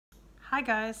Hi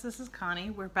guys, this is Connie.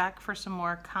 We're back for some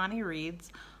more Connie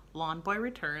Reads Lawn Boy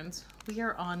Returns. We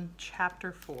are on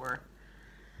chapter 4,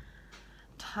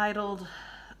 titled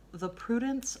The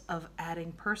Prudence of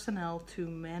Adding Personnel to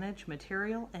Manage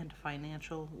Material and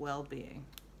Financial Well-Being.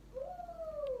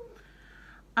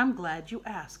 I'm glad you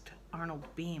asked, Arnold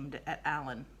beamed at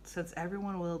Alan. Since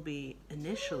everyone will be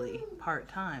initially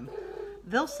part-time,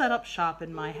 they'll set up shop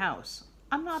in my house.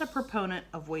 I'm not a proponent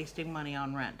of wasting money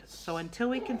on rent, so until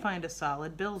we can find a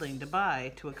solid building to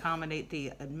buy to accommodate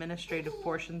the administrative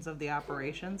portions of the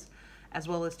operations, as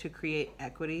well as to create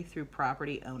equity through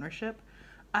property ownership,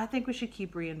 I think we should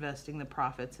keep reinvesting the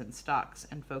profits in stocks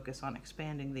and focus on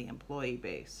expanding the employee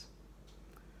base.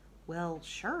 Well,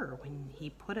 sure, when he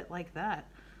put it like that,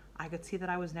 I could see that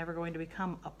I was never going to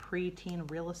become a pre-teen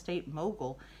real estate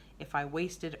mogul if I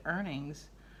wasted earnings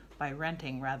by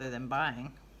renting rather than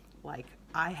buying. Like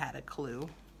I had a clue.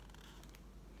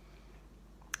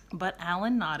 But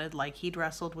Alan nodded like he'd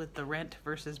wrestled with the rent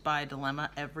versus buy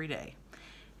dilemma every day,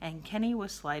 and Kenny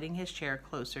was sliding his chair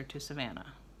closer to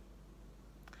Savannah.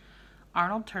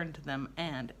 Arnold turned to them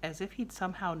and, as if he'd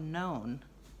somehow known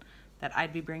that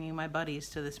I'd be bringing my buddies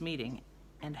to this meeting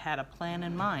and had a plan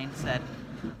in mind, said,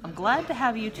 I'm glad to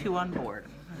have you two on board.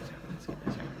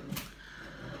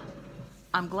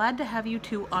 I'm glad to have you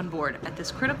two on board at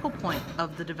this critical point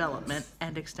of the development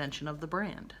and extension of the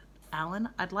brand. Alan,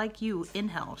 I'd like you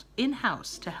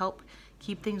in-house to help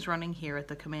keep things running here at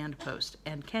the command post.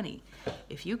 And Kenny,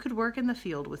 if you could work in the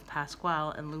field with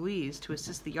Pasquale and Louise to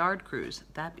assist the yard crews,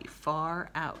 that'd be far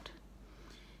out.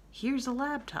 Here's a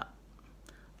laptop.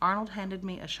 Arnold handed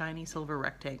me a shiny silver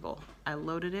rectangle. I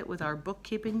loaded it with our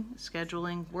bookkeeping,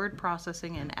 scheduling, word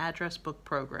processing, and address book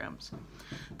programs.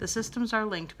 The systems are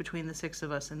linked between the 6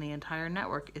 of us, and the entire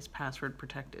network is password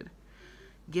protected.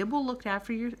 Gib will look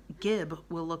after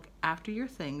your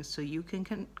things so you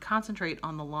can concentrate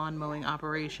on the lawn mowing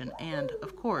operation and,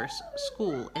 of course,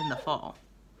 school in the fall.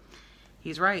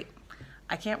 He's right.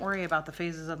 I can't worry about the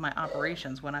phases of my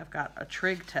operations when I've got a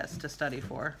trig test to study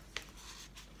for.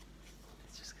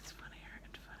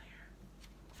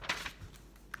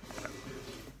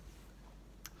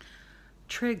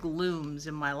 Trig looms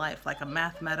in my life like a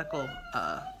mathematical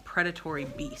predatory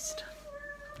beast.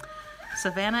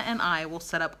 Savannah and I will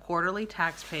set up quarterly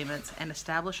tax payments and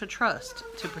establish a trust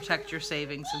to protect your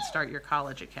savings and start your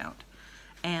college account.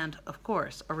 And, of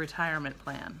course, a retirement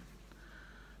plan.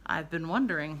 I've been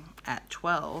wondering, at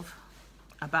 12,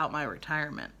 about my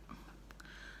retirement.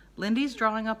 Lindy's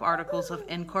drawing up articles of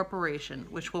incorporation,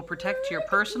 which will protect your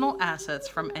personal assets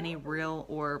from any real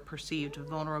or perceived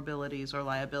vulnerabilities or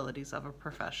liabilities of a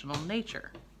professional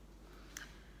nature.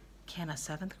 Can a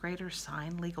 7th grader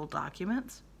sign legal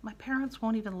documents? My parents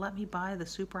won't even let me buy the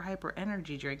super hyper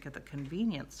energy drink at the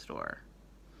convenience store.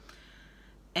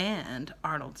 And,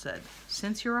 Arnold said,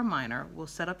 since you're a minor, we'll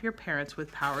set up your parents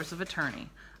with powers of attorney.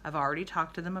 I've already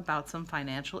talked to them about some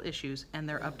financial issues, and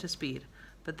they're up to speed.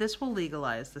 But this will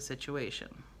legalize the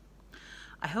situation.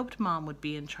 I hoped Mom would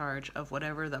be in charge of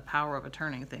whatever the power of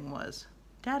attorney thing was.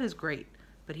 Dad is great,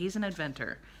 but he's an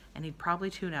inventor, and he'd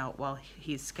probably tune out while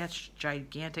he sketched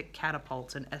gigantic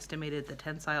catapults and estimated the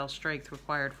tensile strength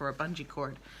required for a bungee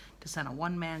cord to send a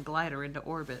one-man glider into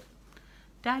orbit.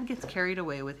 Dad gets carried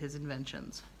away with his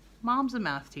inventions. Mom's a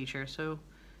math teacher, so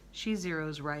she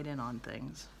zeroes right in on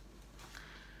things.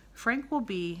 Frank will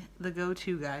be the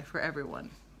go-to guy for everyone.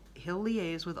 He'll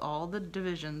liaise with all the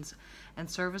divisions and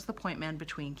serve as the point man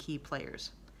between key players.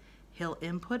 He'll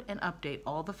input and update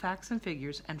all the facts and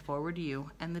figures and forward you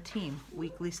and the team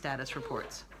weekly status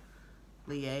reports.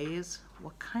 Liaise?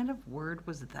 What kind of word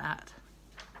was that?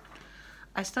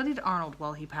 I studied Arnold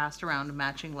while he passed around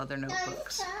matching leather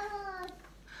notebooks.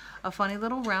 A funny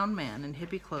little round man in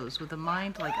hippie clothes with a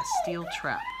mind like a steel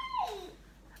trap.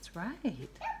 That's right.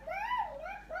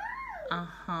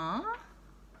 Uh-huh.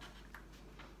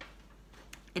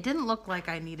 It didn't look like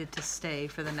I needed to stay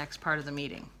for the next part of the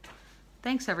meeting.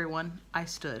 Thanks, everyone. I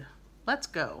stood. Let's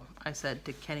go, I said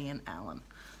to Kenny and Alan.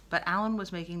 But Alan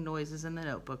was making noises in the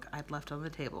notebook I'd left on the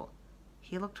table.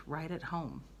 He looked right at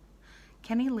home.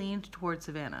 Kenny leaned toward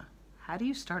Savannah. How do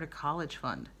you start a college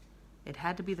fund? It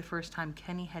had to be the first time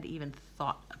Kenny had even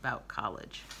thought about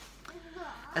college.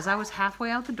 As I was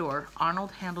halfway out the door,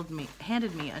 Arnold handed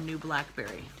me a new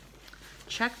BlackBerry.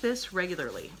 Check this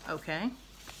regularly, okay?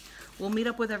 We'll meet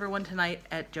up with everyone tonight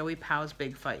at Joey Powell's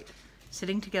big fight.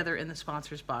 Sitting together in the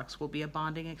sponsors box will be a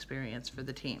bonding experience for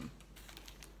the team.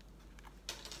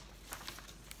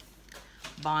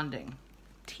 Bonding.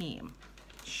 Team.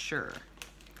 Sure.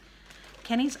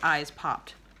 Kenny's eyes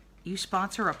popped. You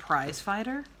sponsor a prize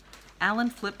fighter?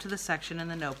 Alan flipped to the section in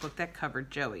the notebook that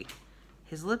covered Joey.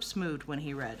 His lips moved when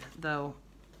he read, though,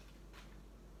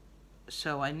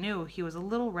 so I knew he was a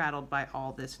little rattled by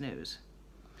all this news.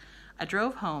 I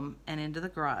drove home and into the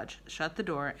garage, shut the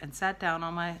door, and sat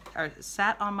on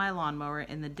my lawnmower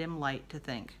in the dim light to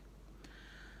think.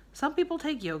 Some people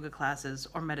take yoga classes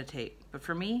or meditate, but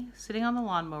for me, sitting on the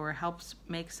lawnmower helps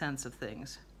make sense of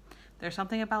things. There's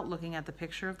something about looking at the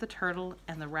picture of the turtle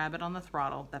and the rabbit on the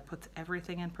throttle that puts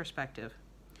everything in perspective.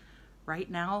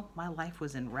 Right now, my life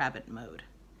was in rabbit mode.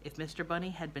 If Mr. Bunny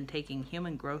had been taking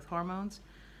human growth hormones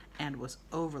and was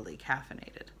overly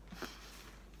caffeinated.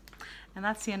 And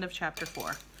that's the end of chapter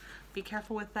 4. Be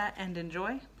careful with that and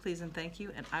enjoy. Please and thank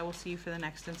you, and I will see you for the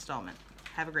next installment.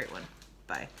 Have a great one.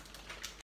 Bye.